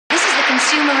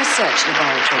consumer research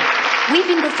laboratory. We've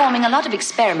been performing a lot of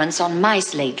experiments on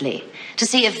mice lately to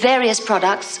see if various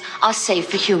products are safe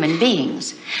for human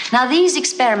beings. Now, these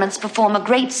experiments perform a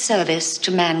great service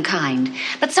to mankind,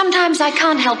 but sometimes I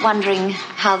can't help wondering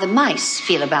how the mice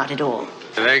feel about it all.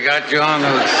 They got you on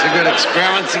those cigarette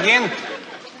experiments again?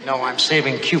 No, I'm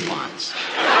saving coupons.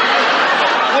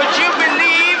 Would you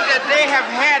believe that they have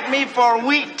had me for a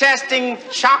week testing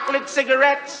chocolate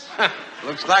cigarettes?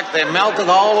 Looks like they melted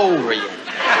all over you.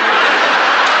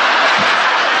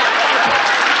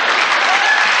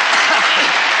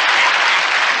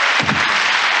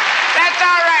 That's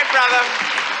all right, brother.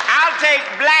 I'll take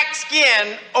black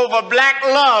skin over black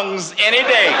lungs any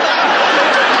day.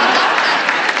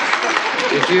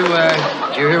 Did you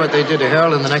hear what they did to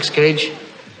Harold in the next cage?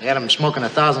 They had him smoking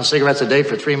 1,000 cigarettes a day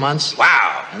for 3 months.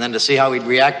 Wow. And then to see how he'd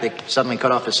react, they suddenly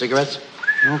cut off his cigarettes.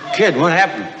 No kid, what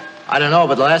happened? I don't know,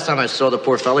 but the last time I saw the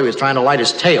poor fellow, he was trying to light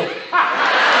his tail. You know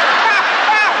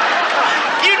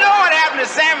what happened to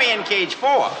Sammy in cage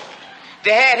 4?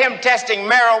 They had him testing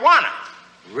marijuana.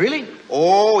 Really?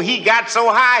 Oh, he got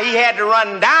so high he had to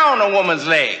run down a woman's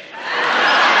leg.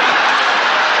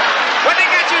 What they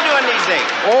got you doing these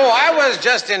days? Oh, I was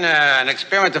just in an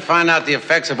experiment to find out the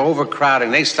effects of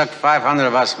overcrowding. They stuck 500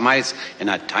 of us mice in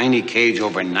a tiny cage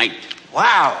overnight.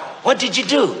 Wow. What did you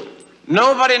do?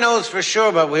 Nobody knows for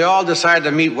sure, but we all decided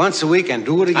to meet once a week and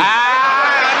do it again.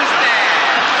 I understand.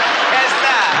 Yes,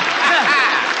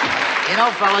 sir. You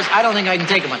know, fellas, I don't think I can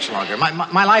take it much longer.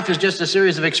 My life is just a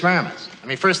series of experiments. I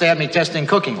mean, first they had me testing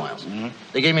cooking oils. Mm-hmm.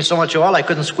 They gave me so much oil I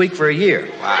couldn't squeak for a year.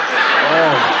 Wow.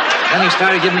 Oh. Then they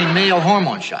started giving me male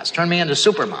hormone shots, turned me into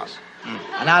super mouse.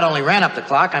 I not only ran up the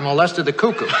clock, I molested the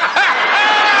cuckoo.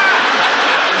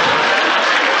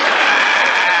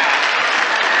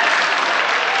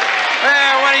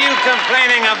 What are you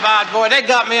complaining about, boy? They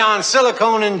got me on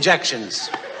silicone injections.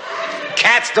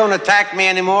 Cats don't attack me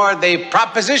anymore. They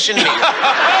proposition me. All of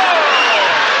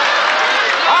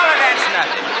that's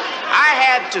nothing. I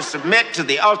had to submit to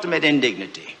the ultimate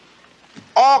indignity.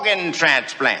 Organ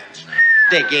transplants.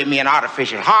 They gave me an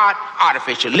artificial heart,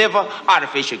 artificial liver,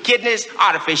 artificial kidneys,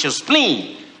 artificial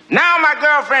spleen. Now my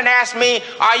girlfriend asked me,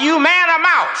 are you man or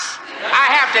mouse? I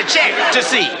have to check to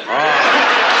see.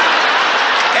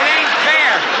 It ain't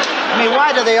fair. I mean,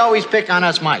 why do they always pick on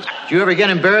us mice? Do you ever get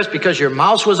embarrassed because your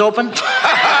mouse was open?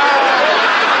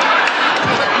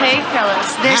 Hey,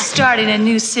 fellas, they're starting a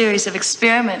new series of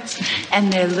experiments,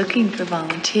 and they're looking for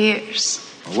volunteers.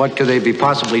 What could they be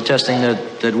possibly testing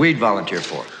that we'd volunteer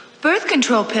for? Birth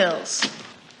control pills.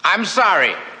 I'm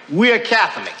sorry, we're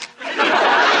Catholic.